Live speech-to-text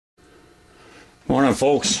Morning,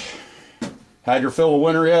 folks. Had your fill of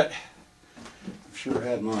winter yet? I've sure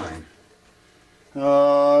had mine.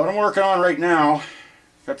 What I'm working on right now,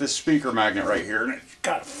 got this speaker magnet right here, and it's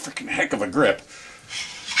got a freaking heck of a grip.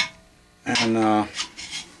 And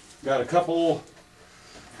got a couple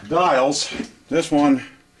dials. This one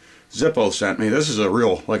Zippo sent me. This is a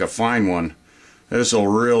real, like a fine one. This will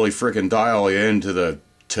really freaking dial you into the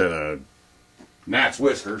gnat's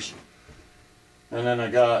whiskers. And then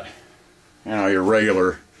I got, you know, your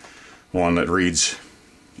regular one that reads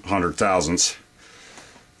 100 thousandths.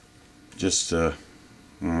 Just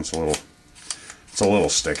it's a little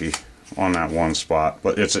sticky on that one spot,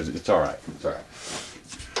 but it's all right. It's all right.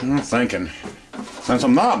 I'm thinking, since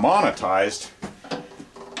I'm not monetized,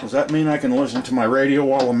 does that mean I can listen to my radio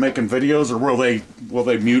while I'm making videos, or will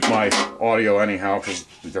they mute my audio anyhow because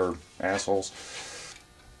they're assholes?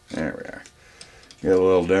 There we are. Get a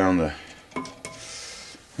little down the.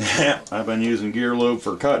 I've been using gear lube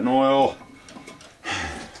for cutting oil,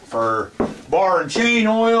 for bar and chain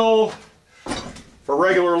oil, for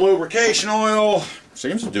regular lubrication oil.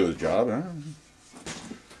 Seems to do its job. Huh?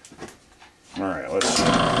 Alright, let's see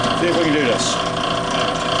if we can do this.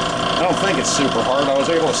 I don't think it's super hard. I was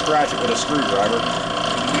able to scratch it with a screwdriver.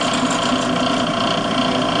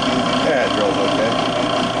 Yeah, it drilled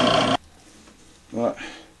okay. But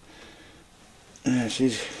yeah,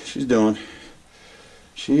 she's doing.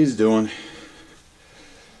 She's doing.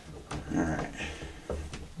 Alright.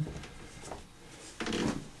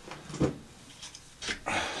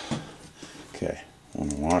 Okay,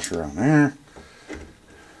 one washer on there.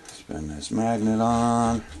 Spin this magnet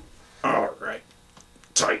on. Alright.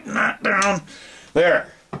 Tighten that down.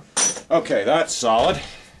 There. Okay, that's solid.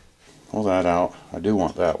 Pull that out. I do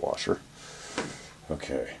want that washer.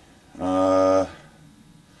 Okay.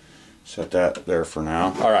 Set that there for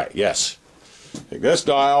now. Alright, yes. Take this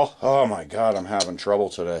dial. Oh my god, I'm having trouble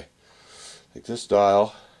today. Take this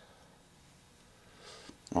dial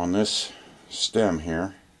on this stem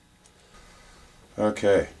here.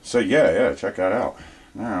 Okay, so yeah, check that out.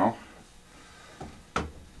 Now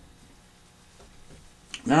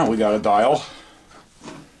we got a dial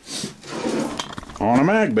on a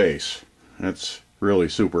mag base. It's really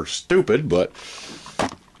super stupid, but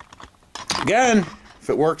again, if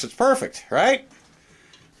it works, it's perfect, right?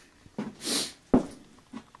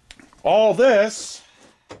 All this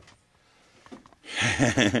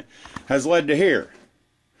has led to here.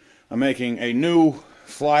 I'm making a new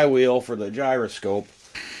flywheel for the gyroscope.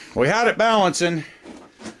 We had it balancing,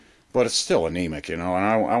 but it's still anemic, you know, and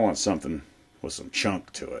I want something with some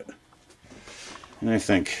chunk to it. And I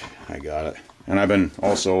think I got it. And I've been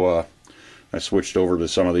also, I switched over to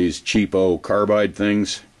some of these cheapo carbide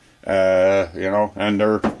things, you know, and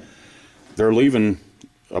they're leaving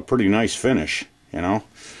a pretty nice finish, you know.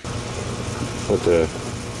 Put the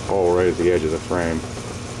hole right at the edge of the frame.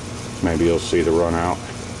 Maybe you'll see the run out.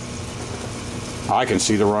 I can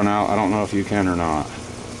see the run out. I don't know if you can or not.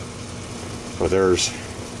 But there's,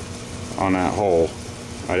 on that hole,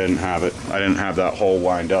 I didn't have it. I didn't have that hole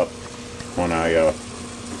lined up when I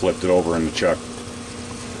flipped it over in the chuck.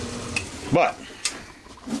 But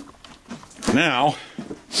now,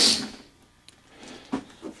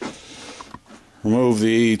 remove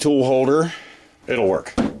the tool holder. It'll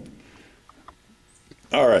work.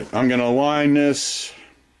 Alright, I'm going to align this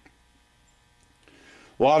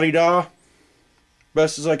la-di-da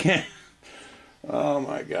best as I can. Oh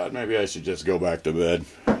my god, maybe I should just go back to bed.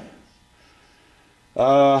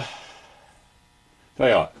 Tell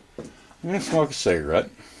you what, I'm going to smoke a cigarette.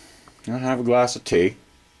 I'm going to have a glass of tea.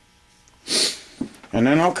 And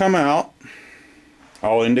then I'll come out.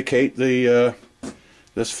 I'll indicate the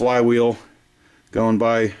this flywheel going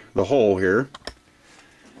by the hole here.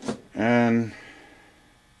 And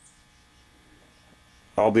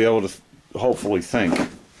I'll be able to hopefully think.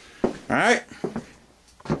 Alright?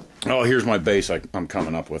 Oh, here's my base I'm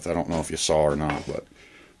coming up with. I don't know if you saw or not, but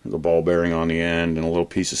there's a ball bearing on the end and a little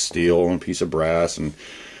piece of steel and a piece of brass and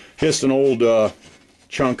just an old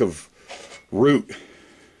chunk of root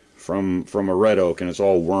from a red oak, and it's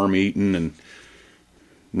all worm eaten and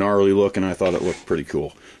gnarly looking. I thought it looked pretty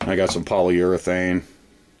cool. I got some polyurethane,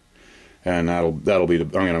 and that'll be the.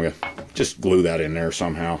 I'm gonna just glue that in there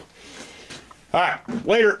somehow. All right,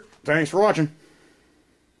 later. Thanks for watching.